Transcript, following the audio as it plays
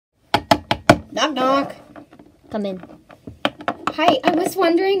Knock, knock. Come in. Hi, I was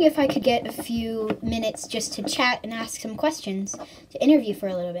wondering if I could get a few minutes just to chat and ask some questions to interview for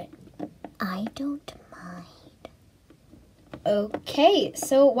a little bit. I don't mind. Okay,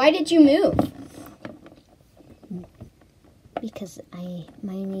 so why did you move? Because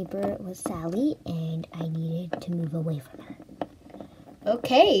my neighbor was Sally, and I needed to move away from her.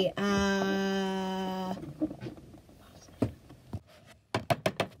 Okay,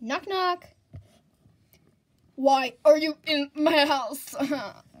 knock, knock. Why are you in my house?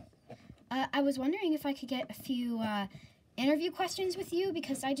 I was wondering if I could get a few interview questions with you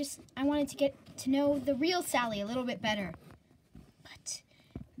because I wanted to get to know the real Sally a little bit better. But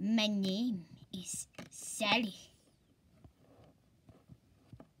my name is Sally.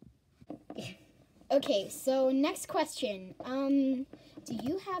 Okay, so next question. Do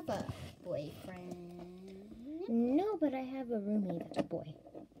you have a boyfriend? No, but I have a roommate that's a boy.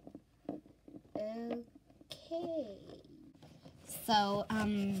 Okay. So,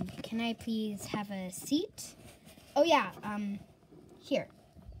 can I please have a seat? Oh, yeah, here.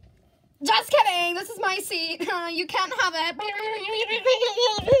 Just kidding. This is my seat. You can't have it.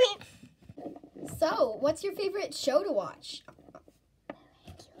 So, what's your favorite show to watch?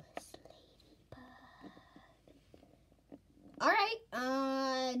 All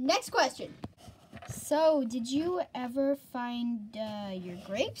right, next question. So, did you ever find your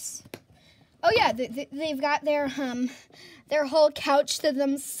grapes? Oh yeah, they've got their whole couch to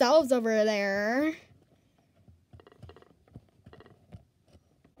themselves over there.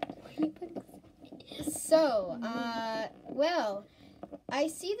 So, well, I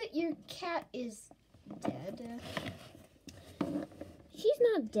see that your cat is dead. She's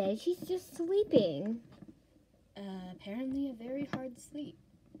not dead. She's just sleeping. Apparently a very hard sleep.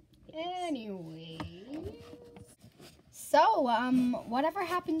 Anyway. So, whatever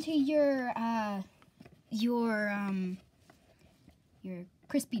happened to your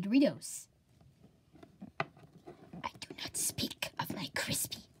crispy Doritos? I do not speak of my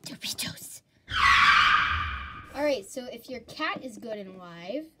crispy Doritos. All right, so if your cat is good and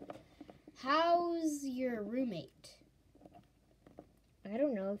alive, how's your roommate? I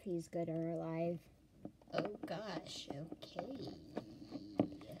don't know if he's good or alive. Oh gosh, okay.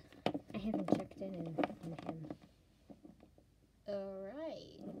 I haven't checked in on him.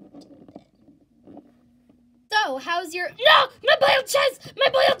 Alright then. So, how's your... No! My boiled chest! My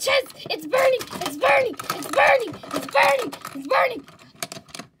boiled chest! It's burning! It's burning! It's burning! It's burning! It's burning!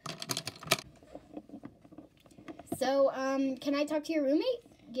 So, can I talk to your roommate?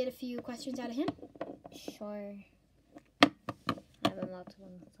 Get a few questions out of him? Sure. I have a lot to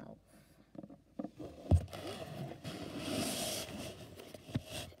myself.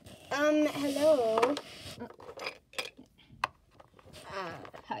 Hello.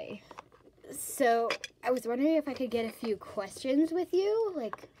 Hi. So, I was wondering if I could get a few questions with you,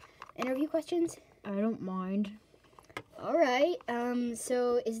 like interview questions. I don't mind. All right.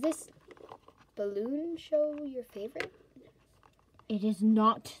 So is this balloon show your favorite? It is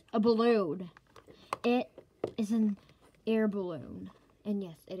not a balloon. It is an air balloon. And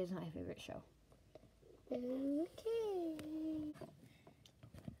yes, it is my favorite show. Okay.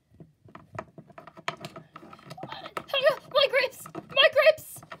 My grapes! My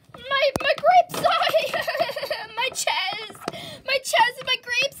grapes! My grapes! My chest! My chest and my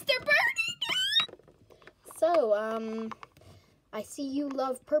grapes, they're burning! So, I see you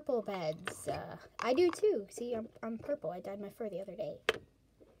love purple beds. I do too. See, I'm purple. I dyed my fur the other day.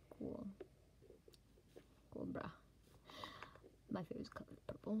 Cool. Cool, bruh. My favorite color is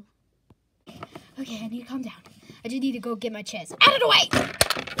purple. Okay, I need to calm down. I just need to go get my chest. Out of the way!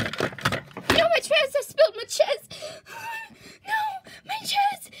 No, my chest! I spilled my chest! No, my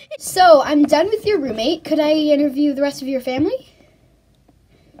chest! So, I'm done with your roommate. Could I interview the rest of your family?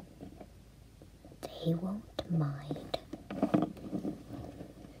 They won't mind.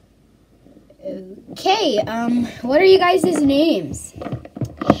 Okay, what are you guys' names?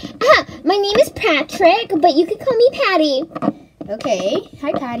 My name is Patrick, but you can call me Patty. Okay,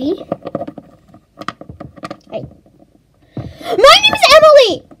 hi Patty. Hi. My name is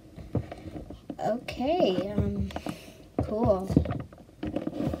Emily! Okay, cool.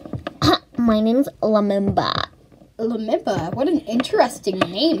 My name is Lamimba. Lamimba, what an interesting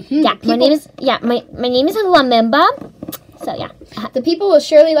name. Yeah, my name is Lamimba. So yeah. The people will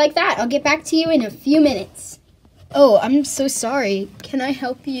surely like that. I'll get back to you in a few minutes. Oh, I'm so sorry. Can I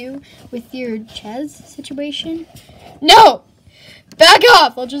help you with your Ches situation? No! Back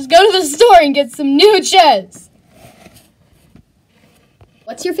off! I'll just go to the store and get some new chest.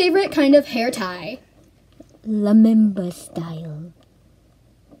 What's your favorite kind of hair tie? Lamimba style.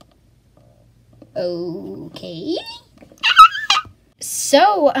 Okay.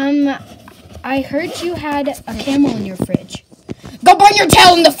 So, I heard you had a camel in your fridge. Go burn your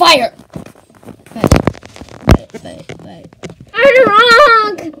tail in the fire! But. I'm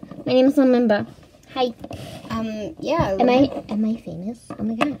wrong! My name is Lamemba. Hi. Yeah. Am I famous? Oh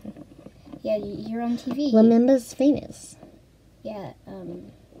my god. Yeah, you're on TV. Lamemba's famous. Yeah,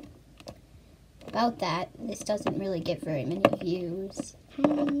 about that, this doesn't really get very many views.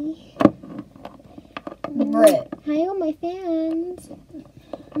 Hi. Bruh. Hi, all my fans.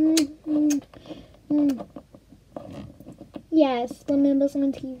 Yes, Lamemba's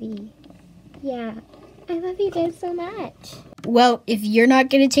on TV. Yeah. I love you guys so much. Well, if you're not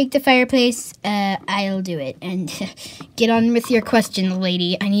going to take the fireplace, I'll do it. And get on with your question,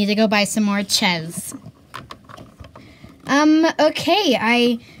 lady. I need to go buy some more chess. Okay,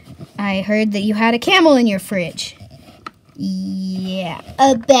 I heard that you had a camel in your fridge. Yeah,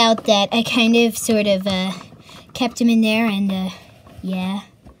 about that. I kind of, sort of, kept him in there and, yeah.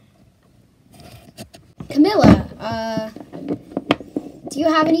 Camilla, do you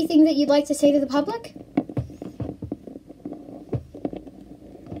have anything that you'd like to say to the public?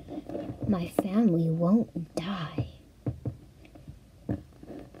 My family won't die.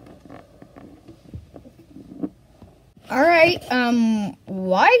 Alright,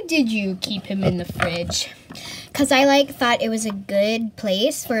 why did you keep him in the fridge? Because I, thought it was a good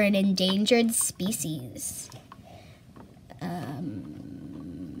place for an endangered species. I'm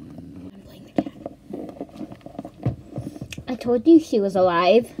playing the cat. I told you she was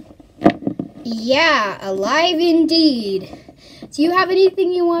alive. Yeah, alive indeed. Do you have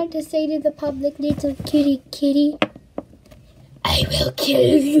anything you want to say to the public, little kitty? I will kill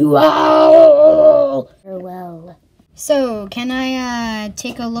you all! Farewell. So, can I,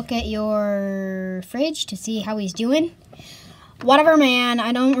 take a look at your fridge to see how he's doing? Whatever, man.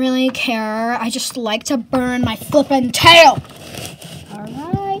 I don't really care. I just like to burn my flippin' tail!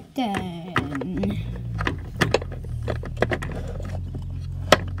 Alright, then.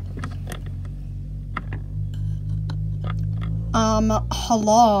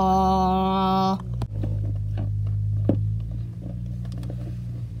 Hello?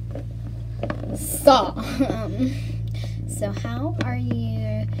 So how are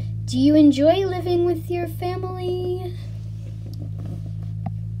you? Do you enjoy living with your family?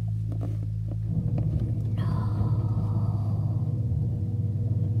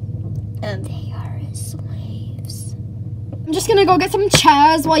 They are slaves. I'm just gonna go get some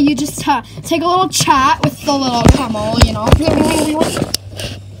chairs while you just take a little chat with the little camel, you know.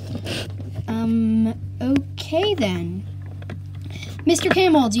 Okay then. Mr.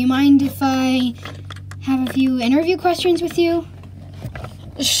 Camel, do you mind if I have a few interview questions with you?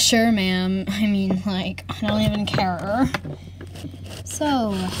 Sure, ma'am. I mean, I don't even care.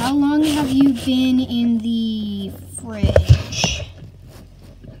 So, how long have you been in the fridge?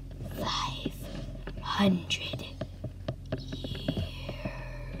 500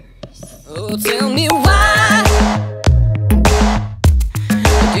 years. Oh, tell me why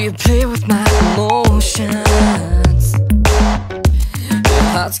do you play with my emotions? Your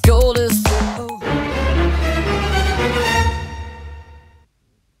heart's cold as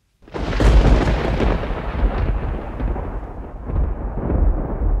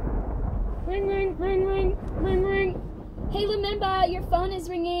Ring. Hey, Lamemba, your phone is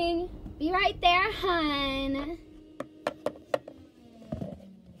ringing. Be right there, hon.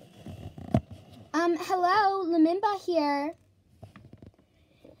 Hello, Lamemba here.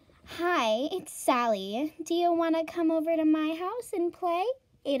 Hi, it's Sally. Do you want to come over to my house and play?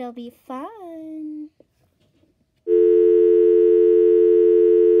 It'll be fun.